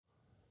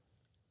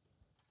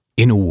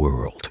In a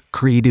world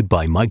created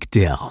by Mike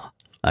Dell,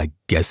 I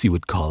guess you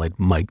would call it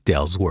Mike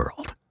Dell's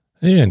World.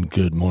 And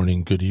good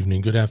morning, good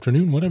evening, good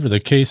afternoon, whatever the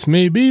case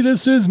may be.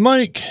 This is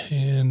Mike,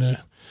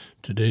 and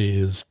today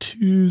is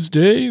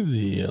Tuesday,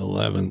 the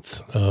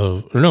 9th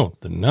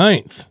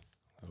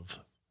of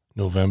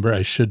November.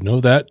 I should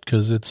know that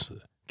because it's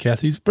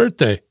Kathy's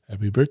birthday.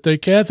 Happy birthday,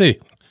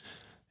 Kathy.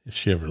 If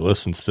she ever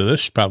listens to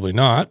this, she probably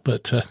not,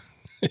 but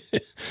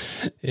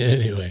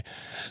anyway.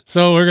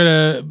 So we're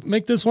going to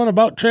make this one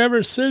about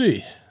Traverse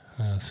City,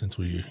 since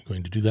we're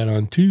going to do that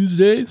on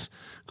Tuesdays.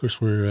 Of course,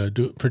 we're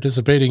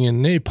participating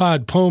in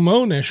NAPOD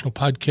POMO, National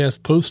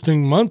Podcast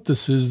Posting Month.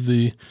 This is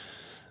the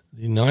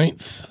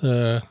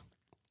 9th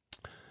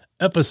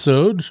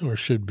episode, or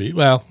should be.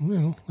 Well,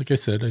 like I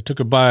said, I took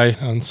a bye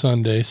on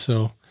Sunday,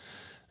 so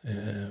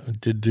I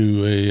did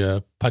do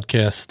a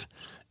podcast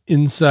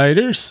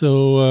insider,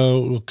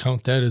 so we'll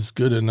count that as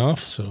good enough.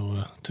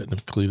 So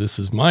technically this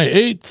is my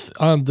 8th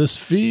on this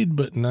feed,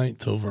 but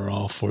 9th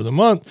overall for the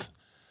month.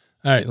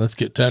 All right, let's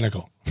get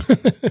technical.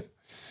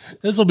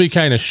 This will be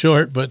kind of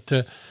short, but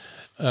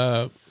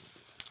those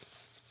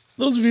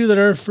of you that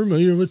are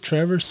familiar with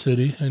Traverse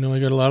City, I know I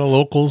got a lot of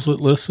locals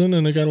that listen,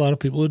 and I got a lot of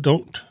people that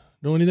don't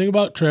know anything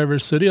about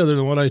Traverse City other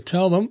than what I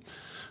tell them.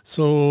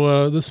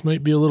 So this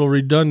might be a little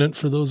redundant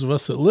for those of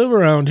us that live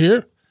around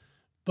here,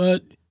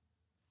 but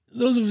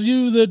those of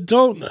you that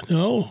don't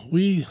know,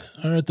 we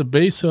are at the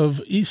base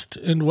of East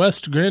and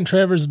West Grand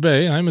Traverse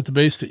Bay. I'm at the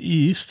base to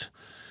East,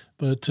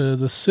 but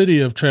the city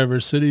of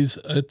Traverse City's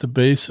at the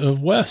base of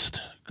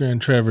West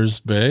Grand Traverse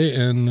Bay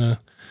and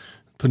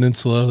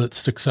peninsula that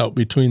sticks out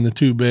between the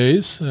two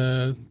bays.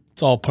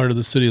 It's all part of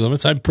the city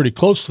limits. I'm pretty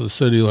close to the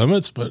city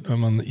limits, but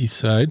I'm on the east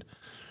side.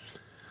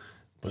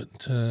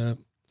 But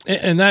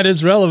and that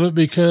is relevant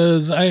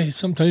because I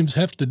sometimes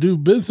have to do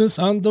business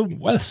on the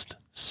west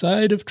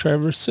side of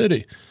Traverse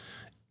City.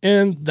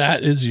 And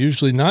that is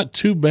usually not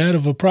too bad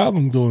of a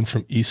problem going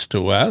from east to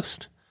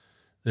west.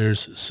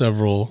 There's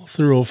several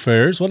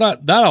thoroughfares. Well,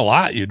 not a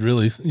lot. You'd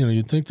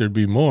think there'd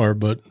be more,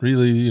 but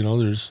really,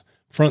 there's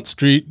Front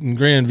Street and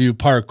Grandview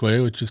Parkway,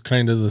 which is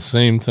kind of the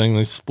same thing.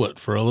 They split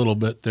for a little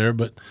bit there,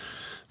 but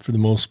for the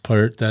most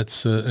part,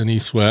 that's an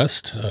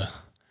east-west.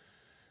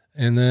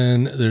 And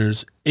then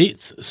there's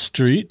 8th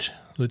Street,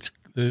 which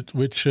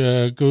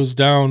goes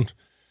down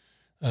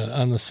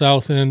on the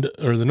south end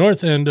or the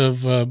north end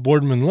of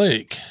Boardman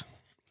Lake.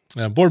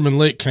 Boardman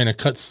Lake kind of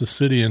cuts the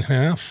city in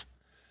half.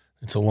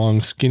 It's a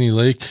long, skinny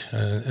lake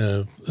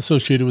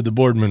associated with the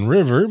Boardman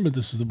River, but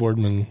this is the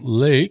Boardman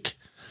Lake.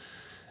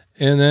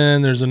 And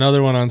then there's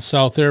another one on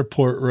South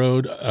Airport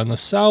Road on the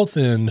south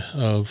end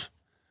of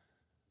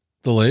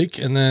the lake.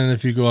 And then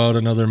if you go out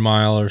another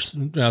mile or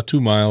 2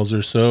 miles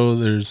or so,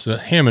 there's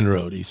Hammond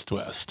Road,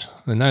 east-west.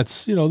 And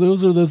that's,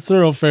 those are the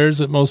thoroughfares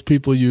that most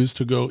people use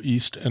to go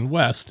east and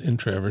west in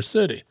Traverse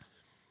City.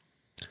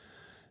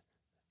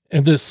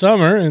 And this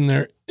summer, in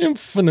their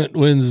infinite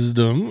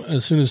wisdom,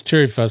 as soon as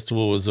Cherry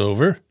Festival was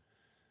over,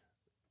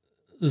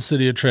 the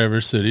city of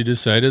Traverse City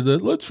decided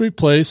that let's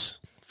replace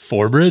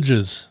 4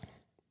 bridges.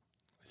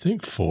 I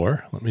think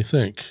 4. Let me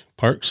think.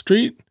 Park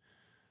Street,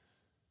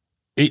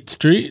 8th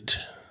Street,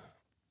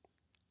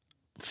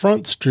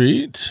 Front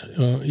Street,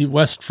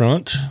 West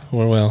Front,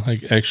 or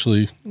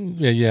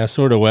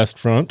sort of West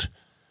Front.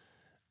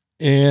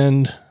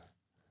 And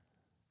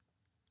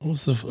what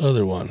was the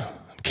other one?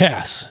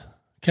 Cass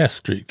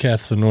Street.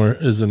 Cass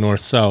is a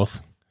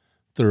north-south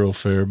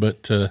thoroughfare.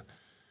 But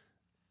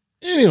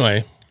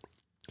anyway,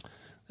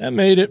 that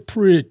made it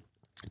pretty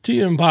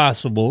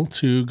impossible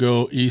to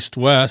go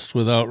east-west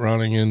without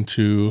running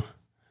into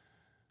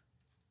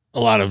a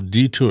lot of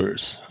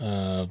detours.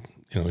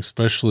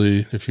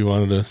 Especially if you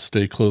wanted to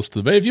stay close to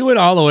the bay. If you went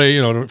all the way,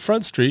 to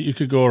Front Street, you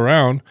could go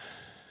around,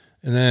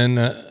 and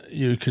then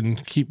you can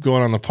keep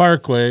going on the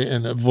Parkway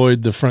and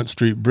avoid the Front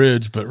Street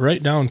Bridge. But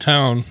right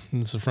downtown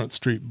is the Front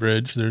Street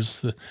Bridge.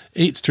 There's the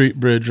 8th Street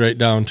Bridge right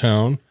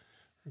downtown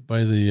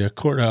by the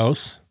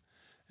courthouse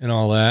and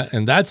all that.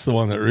 And that's the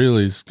one that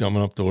really is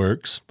coming up the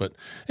works. But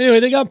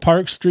anyway, they got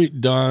Park Street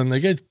done. They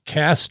got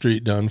Cass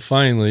Street done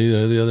finally.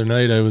 The other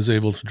night I was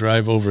able to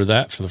drive over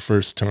that for the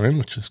first time,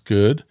 which is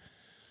good.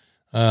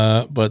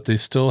 But they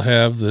still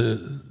have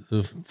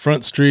the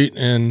Front Street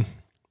and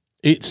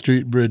 8th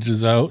Street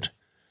bridges out.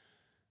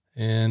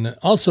 And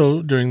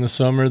also during the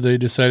summer, they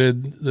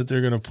decided that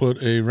they're going to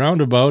put a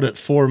roundabout at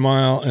 4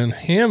 Mile and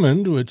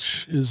Hammond,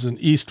 which is an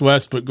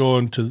east-west, but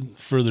going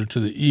further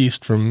to the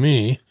east from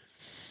me.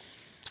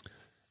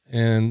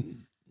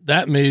 And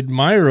that made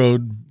my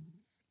road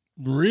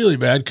really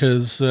bad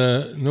because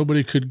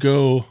nobody could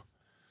go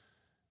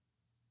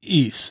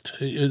east.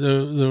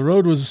 The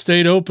road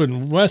stayed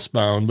open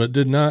westbound, but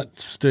did not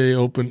stay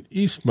open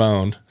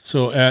eastbound.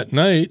 So at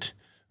night,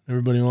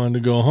 everybody wanted to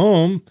go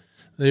home.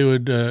 They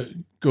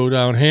would go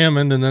down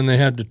Hammond, and then they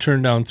had to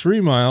turn down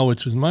 3 Mile,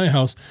 which was my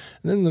house.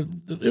 And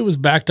then it was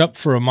backed up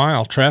for a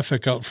mile.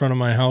 Traffic out front of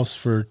my house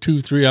for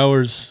 2-3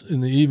 hours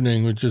in the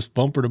evening with just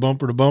bumper to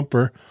bumper to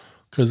bumper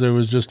because there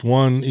was just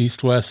one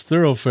east-west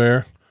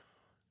thoroughfare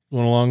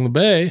going along the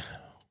bay.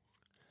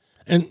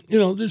 And,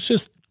 there's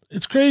just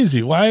it's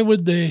crazy. Why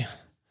would they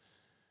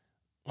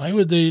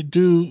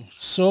do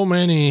so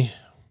many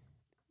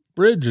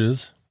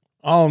bridges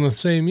all in the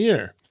same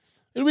year?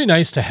 It'd be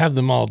nice to have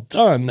them all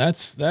done.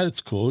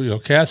 That's cool.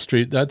 Cass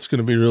Street, that's going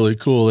to be really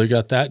cool. They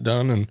got that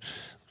done, and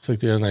looks like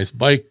they have a nice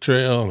bike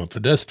trail and a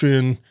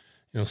pedestrian,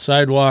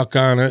 sidewalk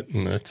on it,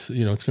 and it's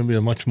going to be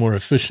a much more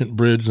efficient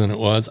bridge than it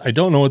was. I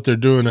don't know what they're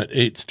doing at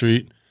 8th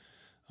Street,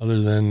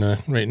 other than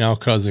right now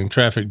causing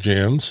traffic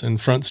jams.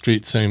 And Front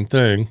Street, same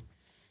thing.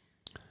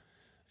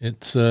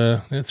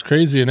 It's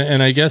crazy,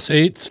 and I guess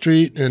 8th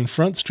Street and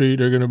Front Street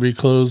are going to be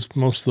closed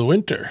most of the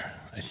winter.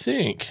 I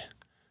think.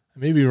 I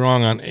may be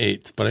wrong on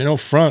 8th, but I know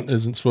Front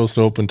isn't supposed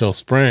to open till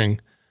spring.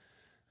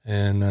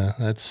 And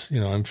that's,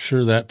 I'm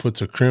sure that puts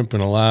a crimp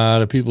in a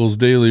lot of people's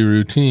daily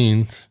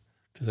routines,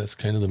 because that's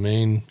kind of the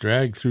main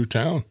drag through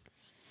town.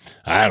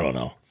 I don't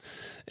know.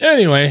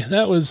 Anyway,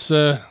 that was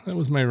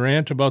my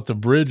rant about the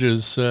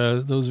bridges.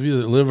 Those of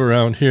you that live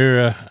around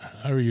here,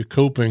 how are you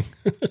coping?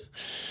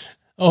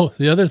 Oh,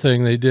 the other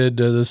thing they did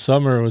this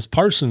summer was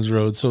Parsons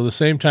Road. So the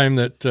same time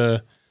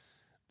that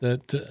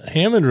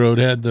Hammond Road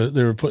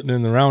they were putting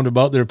in the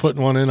roundabout, they were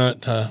putting one in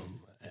at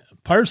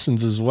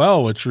Parsons as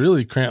well, which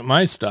really cramped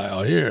my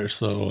style here.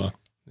 So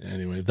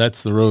anyway,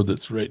 that's the road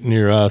that's right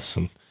near us,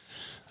 and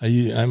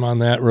I'm on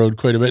that road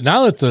quite a bit.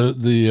 Now that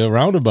the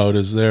roundabout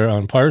is there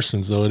on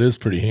Parsons, though, it is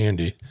pretty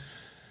handy,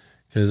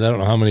 because I don't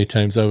know how many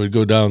times I would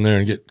go down there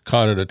and get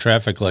caught at a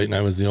traffic light, and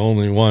I was the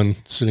only one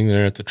sitting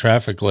there at the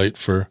traffic light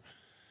for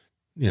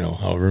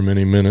however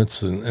many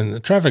minutes, and the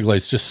traffic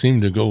lights just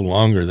seem to go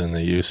longer than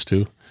they used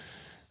to.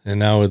 And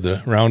now with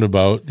the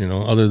roundabout,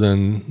 other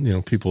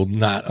than, people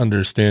not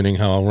understanding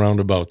how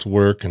roundabouts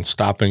work and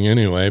stopping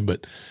anyway,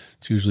 but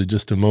it's usually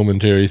just a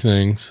momentary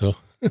thing. So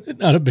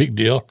not a big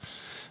deal.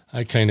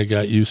 I kind of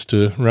got used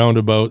to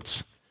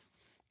roundabouts.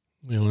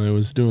 When I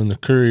was doing the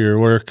courier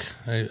work,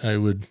 I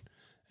would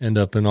end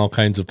up in all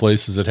kinds of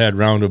places that had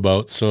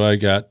roundabouts. So I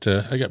got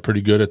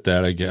pretty good at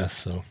that, I guess.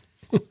 So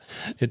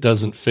it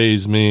doesn't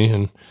faze me.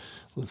 And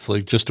it's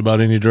like just about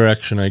any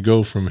direction I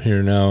go from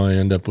here now, I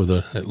end up with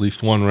at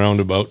least one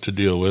roundabout to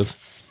deal with.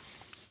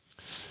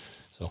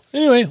 So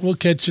anyway, we'll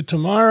catch you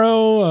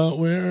tomorrow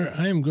where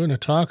I am going to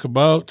talk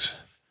about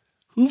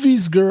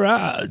Hoovie's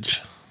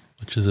Garage,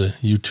 which is a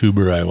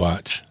YouTuber I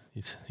watch.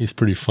 He's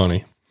pretty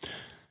funny.